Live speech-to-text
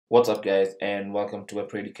What's up guys, and welcome to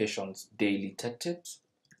Web Education's Daily Tech Tips.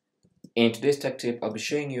 In today's tech tip, I'll be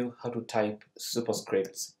showing you how to type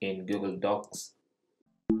superscripts in Google Docs.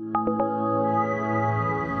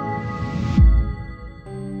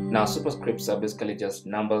 Now superscripts are basically just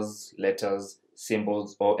numbers, letters,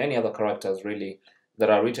 symbols, or any other characters really that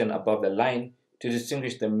are written above the line to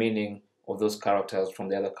distinguish the meaning of those characters from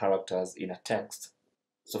the other characters in a text.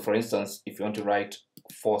 So for instance, if you want to write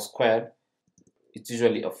 4 squared, it's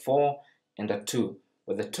usually a 4 and a 2,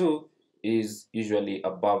 but the 2 is usually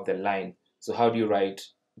above the line. So how do you write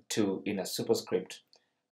 2 in a superscript?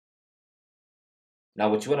 Now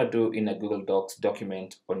what you want to do in a Google Docs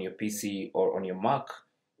document on your PC or on your Mac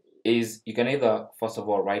is you can either first of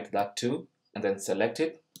all write that 2 and then select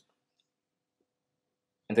it,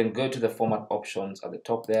 and then go to the format options at the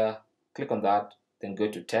top there, click on that, then go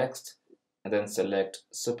to text and then select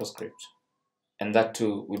superscript, and that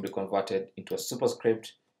 2 will be converted into a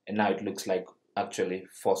superscript, and now it looks like actually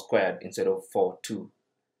 4 squared instead of 4 2.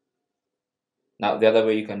 Now the other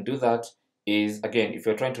way you can do that is, again, if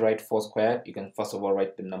you're trying to write 4 squared, you can first of all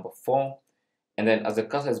write the number 4, and then as the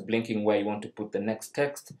cursor is blinking where you want to put the next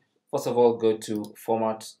text, first of all go to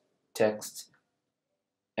format, text,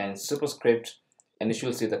 and superscript, and you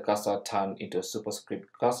should see the cursor turn into a superscript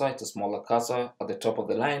cursor. It's a smaller cursor at the top of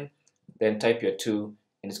the line. Then type your 2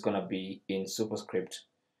 and it's going to be in superscript.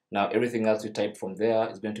 Now everything else you type from there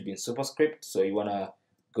is going to be in superscript, so you want to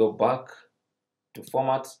go back to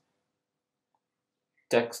format,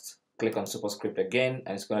 text, click on superscript again,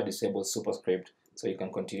 and it's going to disable superscript so you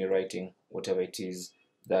can continue writing whatever it is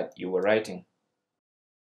that you were writing.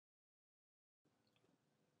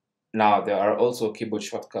 Now there are also keyboard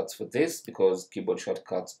shortcuts for this because keyboard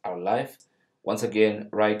shortcuts are live. Once again,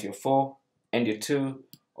 write your 4 and your 2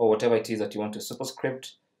 or whatever it is that you want to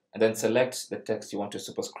superscript, and then select the text you want to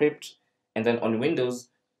superscript, and then on Windows,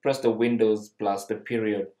 press the Windows plus the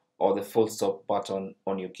period or the full stop button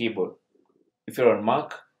on your keyboard. If you're on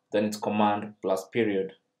Mac, then it's Command plus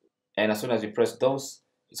period, and as soon as you press those,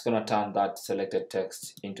 it's going to turn that selected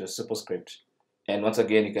text into a superscript. And once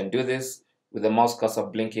again, you can do this with the mouse cursor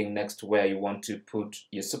blinking next to where you want to put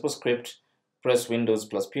your superscript. Press Windows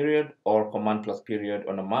plus period or Command plus period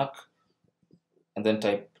on a Mac, and then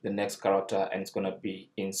type the next character, and it's going to be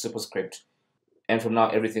in superscript. And from now,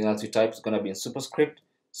 everything else you type is going to be in superscript.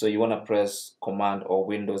 So you want to press Command or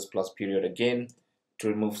Windows plus period again to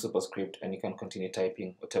remove superscript, and you can continue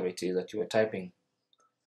typing whatever it is that you are typing.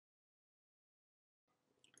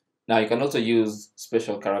 Now you can also use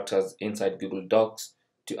special characters inside Google Docs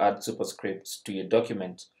to add superscripts to your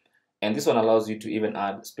document, and this one allows you to even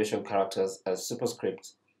add special characters as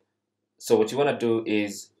superscripts. So what you want to do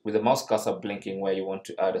is, with the mouse cursor blinking where you want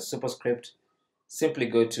to add a superscript, simply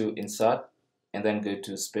go to Insert and then go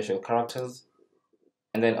to Special Characters,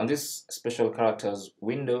 and then on this Special Characters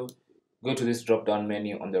window, go to this drop down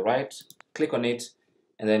menu on the right, click on it,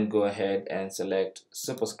 and then go ahead and select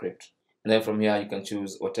Superscript. And then from here you can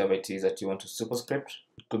choose whatever it is that you want to superscript.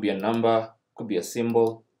 It could be a number, could be a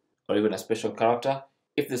symbol, or even a special character.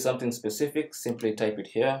 If there's something specific, simply type it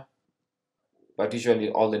here, but usually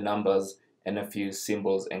all the numbers and a few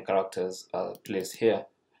symbols and characters are placed here.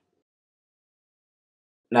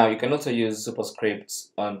 Now you can also use superscripts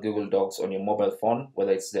on Google Docs on your mobile phone,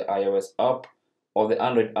 whether it's the iOS app or the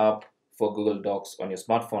Android app for Google Docs on your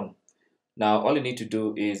smartphone. Now all you need to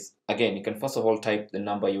do is, again, you can first of all type the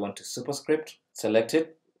number you want to superscript, select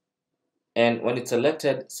it, and when it's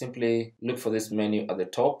selected, simply look for this menu at the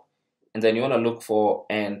top, and then you want to look for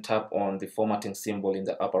and tap on the formatting symbol in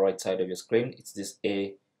the upper right side of your screen. It's this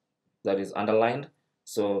A that is underlined,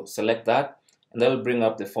 so select that, and that will bring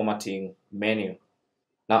up the formatting menu.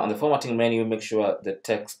 Now on the formatting menu, make sure the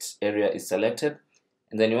text area is selected,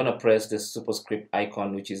 and then you want to press the superscript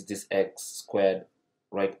icon, which is this X squared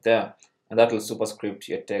right there, and that will superscript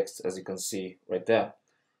your text, as you can see right there.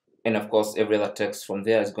 And of course, every other text from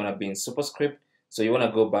there is going to be in superscript, so you want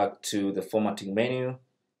to go back to the formatting menu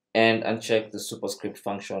and uncheck the superscript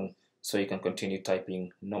function so you can continue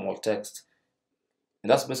typing normal text.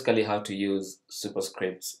 And that's basically how to use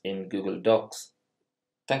superscripts in Google Docs.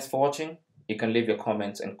 Thanks for watching. You can leave your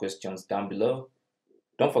comments and questions down below.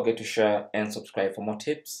 Don't forget to share and subscribe for more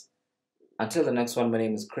tips. Until the next one, my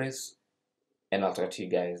name is Chris, and I'll talk to you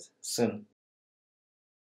guys soon.